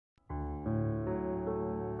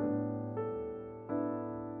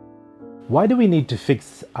Why do we need to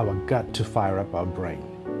fix our gut to fire up our brain?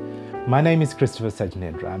 My name is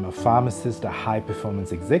Sajnendra. I'm a pharmacist, a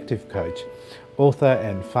high-performance executive coach, author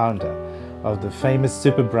and founder of the famous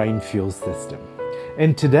Super Brain Fuel System.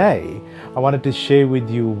 And today, I wanted to share with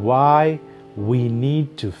you why we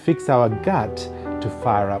need to fix our gut to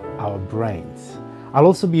fire up our brains. I'll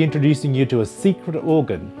also be introducing you to a secret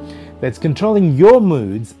organ that's controlling your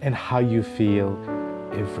moods and how you feel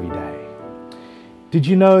every day. Did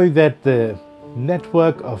you know that the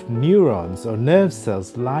network of neurons or nerve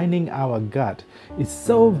cells lining our gut is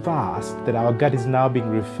so vast that our gut is now being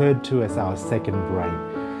referred to as our second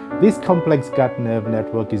brain? This complex gut nerve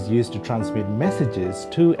network is used to transmit messages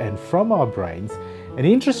to and from our brains, and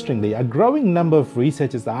interestingly, a growing number of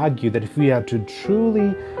researchers argue that if we are to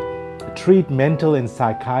truly treat mental and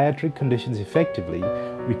psychiatric conditions effectively,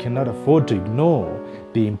 we cannot afford to ignore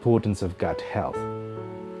the importance of gut health.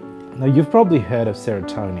 Now, you've probably heard of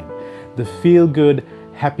serotonin, the feel-good,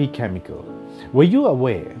 happy chemical. Were you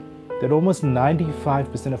aware that almost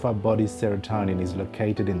 95% of our body's serotonin is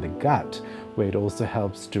located in the gut, where it also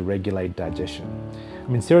helps to regulate digestion?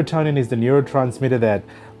 Serotonin is the neurotransmitter that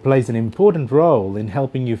plays an important role in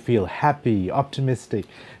helping you feel happy, optimistic,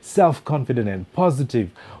 self-confident and positive,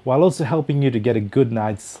 while also helping you to get a good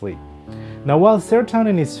night's sleep. Now, while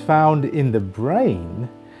serotonin is found in the brain,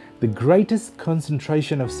 the greatest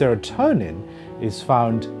concentration of serotonin is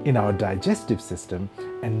found in our digestive system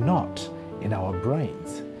and not in our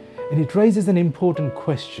brains. And it raises an important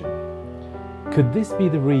question. Could this be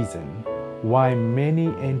the reason why many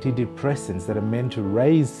antidepressants that are meant to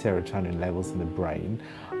raise serotonin levels in the brain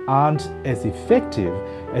aren't as effective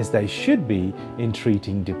as they should be in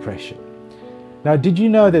treating depression? Now, did you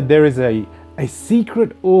know that there is a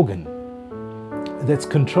secret organ that's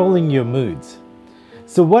controlling your moods?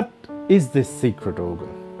 So what is this secret organ?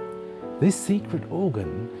 This secret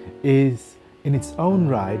organ is, in its own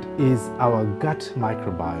right, is our gut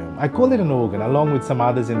microbiome. I call it an organ along with some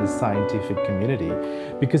others in the scientific community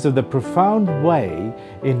because of the profound way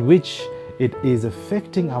in which it is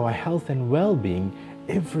affecting our health and well-being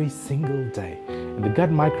every single day. And the gut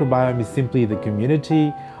microbiome is simply the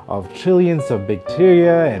community of trillions of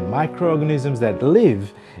bacteria and microorganisms that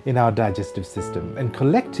live in our digestive system. And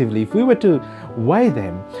collectively, if we were to weigh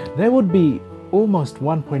them, they would be almost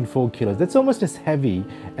 1.4 kilos. That's almost as heavy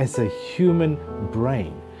as a human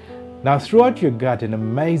brain. Now, throughout your gut, an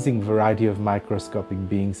amazing variety of microscopic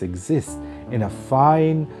beings exist in a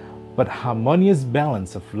fine but harmonious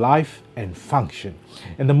balance of life and function.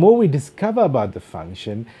 And the more we discover about the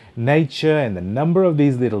function, nature, and the number of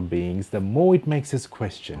these little beings, the more it makes us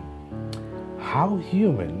question how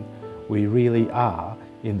human we really are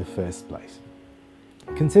in the first place.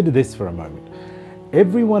 Consider this for a moment.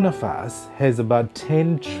 Every one of us has about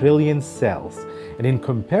 10 trillion cells, and in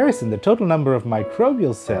comparison, the total number of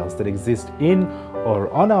microbial cells that exist in or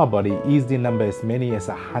on our body easily number as many as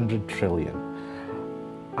 100 trillion.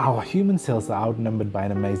 Our human cells are outnumbered by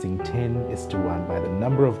an amazing 10:1 by the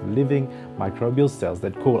number of living microbial cells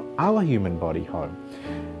that call our human body home.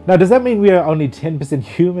 Now, does that mean we are only 10%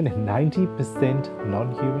 human and 90%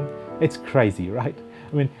 non-human? It's crazy, right?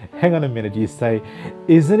 Hang on a minute, you say,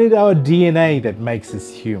 isn't it our DNA that makes us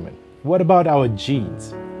human? What about our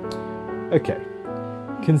genes? Okay,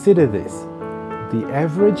 consider this. The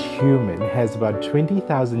average human has about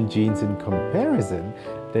 20,000 genes. In comparison,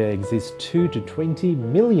 there exist 2 to 20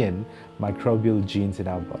 million microbial genes in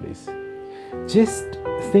our bodies. Just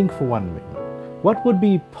think for 1 minute. What would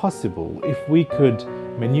be possible if we could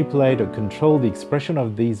manipulate or control the expression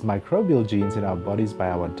of these microbial genes in our bodies by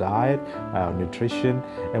our diet, by our nutrition?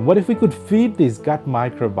 And what if we could feed this gut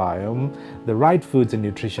microbiome the right foods and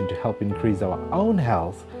nutrition to help increase our own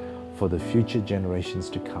health for the future generations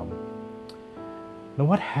to come? Now,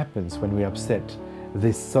 what happens when we upset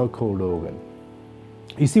this so-called organ?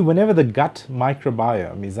 You see, whenever the gut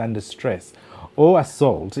microbiome is under stress or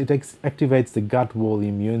assault, it activates the gut wall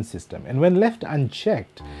immune system. And when left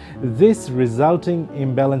unchecked, this resulting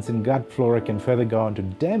imbalance in gut flora can further go on to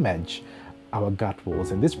damage our gut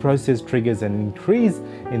walls. And this process triggers an increase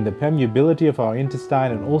in the permeability of our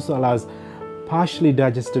intestine and also allows partially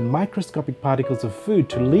digested microscopic particles of food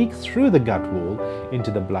to leak through the gut wall into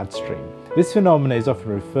the bloodstream. This phenomenon is often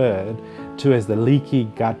referred to as the leaky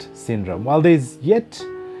gut syndrome. While there's yet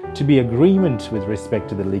to be agreement with respect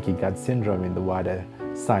to the leaky gut syndrome in the wider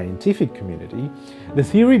scientific community, the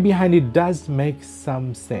theory behind it does make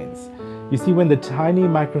some sense. You see, when the tiny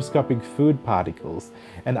microscopic food particles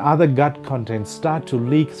and other gut contents start to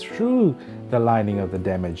leak through the lining of the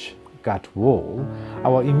damaged gut wall,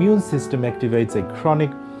 our immune system activates a chronic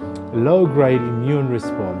low-grade immune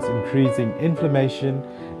response, increasing inflammation,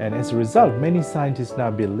 and as a result, many scientists now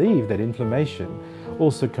believe that inflammation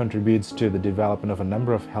also contributes to the development of a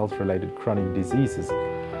number of health-related chronic diseases,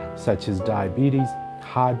 such as diabetes,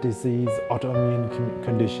 heart disease, autoimmune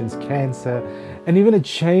conditions, cancer, and even a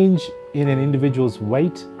change in an individual's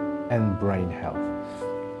weight and brain health.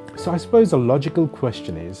 So I suppose a logical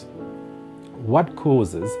question is, what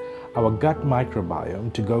causes our gut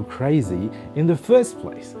microbiome to go crazy in the first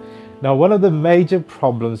place? Now, one of the major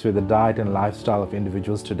problems with the diet and lifestyle of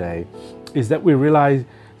individuals today is that we rely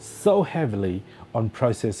so heavily on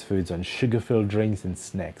processed foods, on sugar-filled drinks and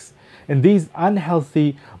snacks. And these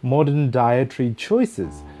unhealthy modern dietary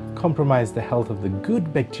choices compromise the health of the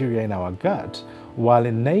good bacteria in our gut while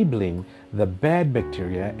enabling the bad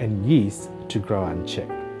bacteria and yeast to grow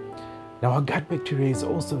unchecked. Now, our gut bacteria is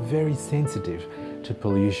also very sensitive to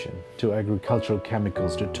pollution, to agricultural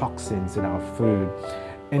chemicals, to toxins in our food,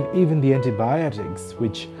 and even the antibiotics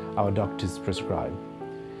which our doctors prescribe.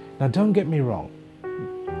 Now, don't get me wrong.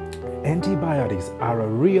 Antibiotics are a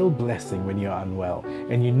real blessing when you're unwell,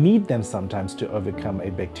 and you need them sometimes to overcome a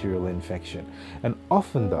bacterial infection. And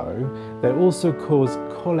often though, they also cause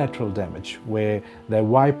collateral damage where they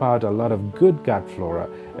wipe out a lot of good gut flora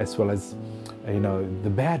as well as the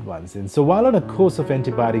bad ones. And so while on a course of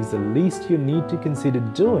antibiotics, the least you need to consider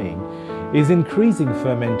doing is increasing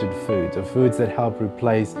fermented foods, or foods that help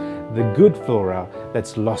replace the good flora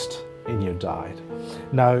that's lost in your diet.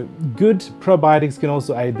 Now, good probiotics can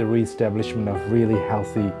also aid the re-establishment of really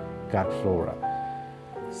healthy gut flora.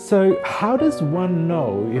 So how does one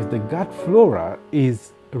know if the gut flora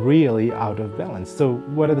is really out of balance? So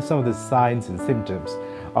what are some of the signs and symptoms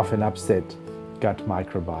of an upset gut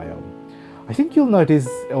microbiome? I think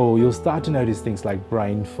you'll start to notice things like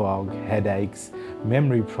brain fog, headaches,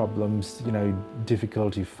 memory problems,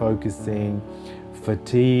 difficulty focusing,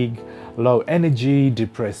 fatigue, low energy,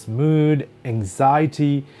 depressed mood,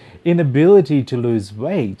 anxiety, inability to lose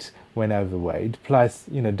weight when overweight, plus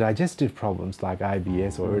digestive problems like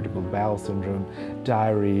IBS or irritable bowel syndrome,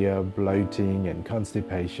 diarrhea, bloating, and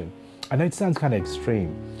constipation. I know it sounds kind of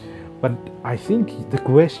extreme, but I think the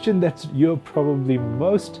question that you're probably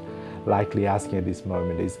most likely asking at this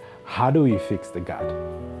moment is, how do we fix the gut?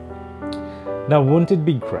 Now, won't it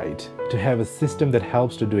be great to have a system that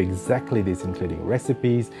helps to do exactly this, including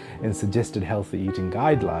recipes and suggested healthy eating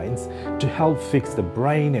guidelines to help fix the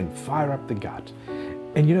brain and fire up the gut?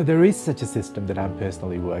 And there is such a system that I'm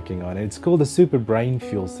personally working on, and it's called the Super Brain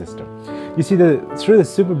Fuel System. You see, through the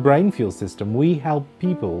Super Brain Fuel System, we help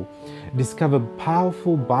people discover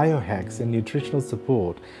powerful biohacks and nutritional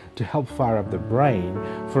support to help fire up the brain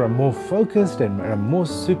for a more focused and a more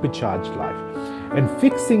supercharged life. And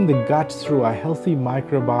fixing the gut through a healthy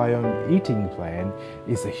microbiome eating plan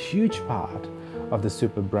is a huge part of the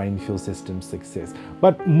Super Brain Fuel System's success.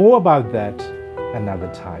 But more about that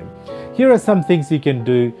another time. Here are some things you can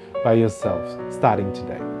do by yourself starting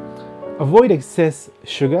today. Avoid excess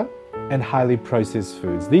sugar and highly processed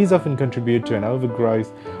foods. These often contribute to an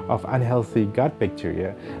overgrowth of unhealthy gut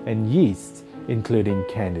bacteria and yeasts, including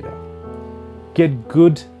Candida. Get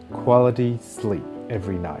good quality sleep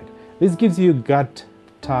every night. This gives your gut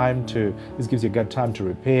time to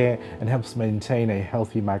repair and helps maintain a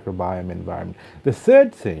healthy microbiome environment. The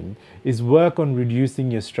third thing is work on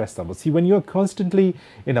reducing your stress levels. See, when you're constantly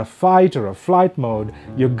in a fight or a flight mode,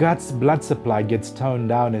 your gut's blood supply gets toned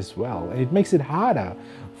down as well, and it makes it harder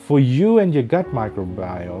for you and your gut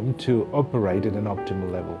microbiome to operate at an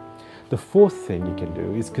optimal level. The fourth thing you can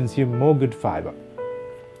do is consume more good fiber.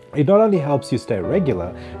 It not only helps you stay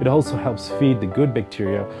regular, it also helps feed the good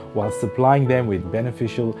bacteria while supplying them with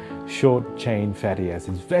beneficial short-chain fatty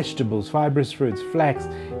acids. Vegetables, fibrous fruits, flax,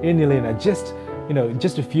 inulin are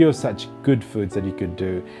just a few of such good foods that you could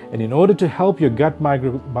do. And in order to help your gut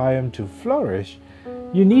microbiome to flourish,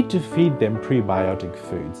 you need to feed them prebiotic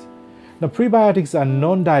foods. Now, prebiotics are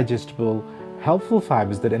non-digestible, helpful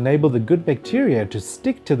fibers that enable the good bacteria to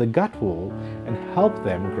stick to the gut wall and help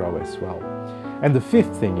them grow as well. And the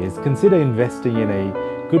fifth thing is, consider investing in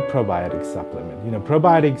a good probiotic supplement.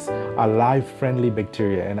 Probiotics are life-friendly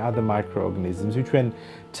bacteria and other microorganisms which, when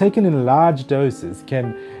taken in large doses,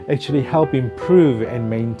 can actually help improve and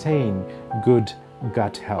maintain good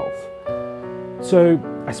gut health. So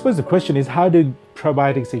I suppose the question is, how do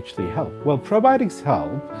probiotics actually help? Well, probiotics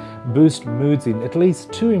help boost moods in at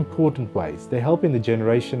least two important ways. They help in the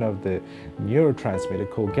generation of the neurotransmitter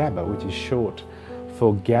called GABA, which is short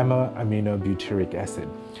for gamma-aminobutyric acid,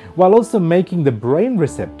 while also making the brain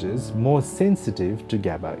receptors more sensitive to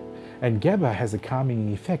GABA. And GABA has a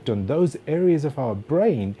calming effect on those areas of our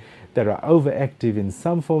brain that are overactive in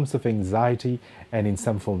some forms of anxiety and in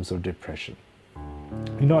some forms of depression.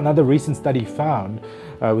 Another recent study found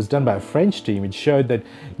was done by a French team. It showed that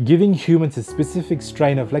giving humans a specific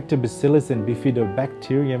strain of Lactobacillus and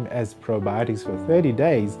Bifidobacterium as probiotics for 30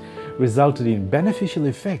 days resulted in beneficial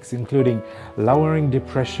effects, including lowering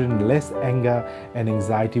depression, less anger and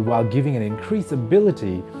anxiety, while giving an increased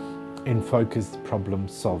ability in focused problem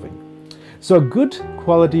solving. So a good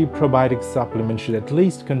quality probiotic supplement should at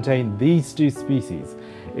least contain these two species.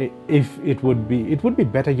 It would be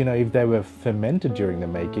better, if they were fermented during the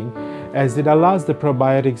making, as it allows the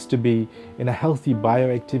probiotics to be in a healthy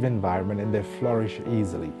bioactive environment and they flourish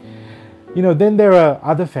easily. Then there are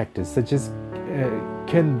other factors such as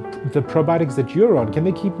can the probiotics that you're on, can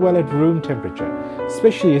they keep well at room temperature,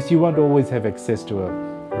 especially as you won't always have access to a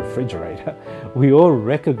refrigerator. We all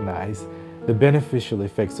recognize the beneficial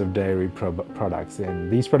effects of dairy products, and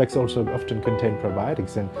these products also often contain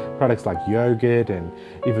probiotics, and products like yogurt and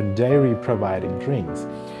even dairy probiotic drinks.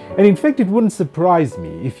 And in fact, it wouldn't surprise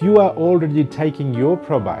me if you are already taking your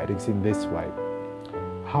probiotics in this way.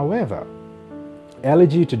 However,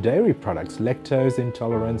 allergy to dairy products, lactose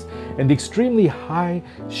intolerance, and the extremely high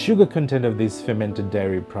sugar content of these fermented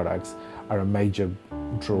dairy products are a major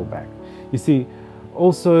drawback. You see,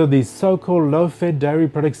 also, these so-called low-fat dairy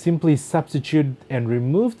products simply substitute and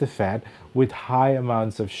remove the fat with high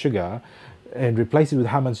amounts of sugar and replace it with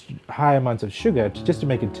high amounts of sugar just to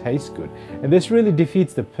make it taste good. And this really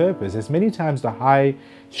defeats the purpose, as many times the high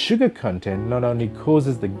sugar content not only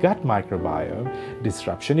causes the gut microbiome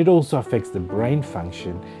disruption, it also affects the brain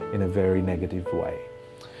function in a very negative way.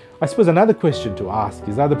 I suppose another question to ask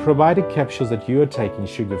is, are the probiotic capsules that you are taking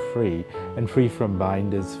sugar-free and free from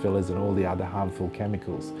binders, fillers and all the other harmful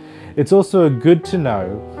chemicals? It's also good to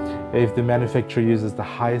know if the manufacturer uses the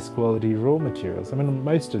highest quality raw materials. I mean,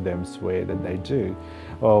 most of them swear that they do,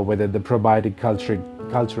 or whether the probiotic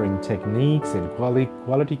culturing techniques and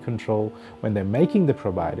quality control when they're making the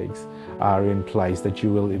probiotics are in place, that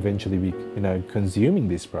you will eventually be consuming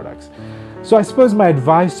these products. So I suppose my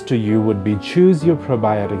advice to you would be, choose your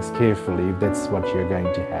probiotics carefully if that's what you're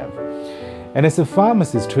going to have. And as a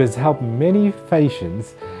pharmacist who has helped many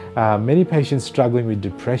patients struggling with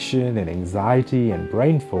depression and anxiety and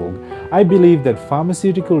brain fog, I believe that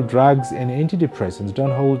pharmaceutical drugs and antidepressants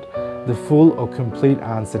don't hold the full or complete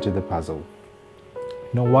answer to the puzzle.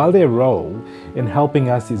 While their role in helping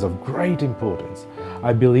us is of great importance,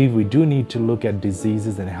 I believe we do need to look at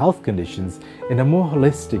diseases and health conditions in a more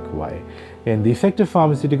holistic way. And the effect of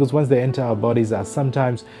pharmaceuticals once they enter our bodies are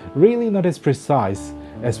sometimes really not as precise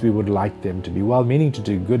as we would like them to be. While meaning to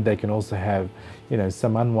do good, they can also have,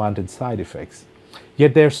 some unwanted side effects.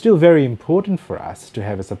 Yet they're still very important for us to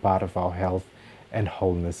have as a part of our health and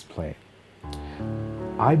wholeness plan.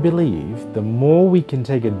 I believe the more we can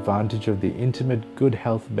take advantage of the intimate good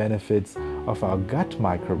health benefits of our gut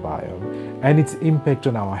microbiome and its impact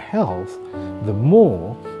on our health, the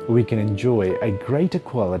more we can enjoy a greater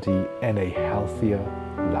quality and a healthier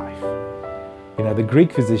life. The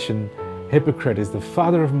Greek physician Hippocrates, the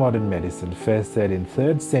father of modern medicine, first said in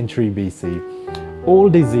 3rd century BC, all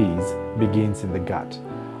disease begins in the gut.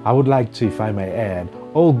 I would like to, if I may add,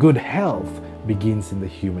 all good health begins in the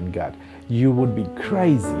human gut. You would be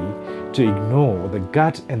crazy to ignore the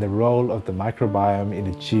gut and the role of the microbiome in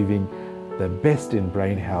achieving the best in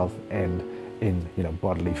brain health and in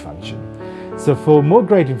bodily function. So for more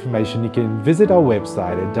great information, you can visit our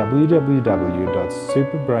website at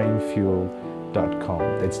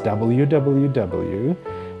www.superbrainfuel.com. That's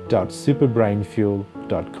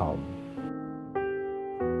www.superbrainfuel.com.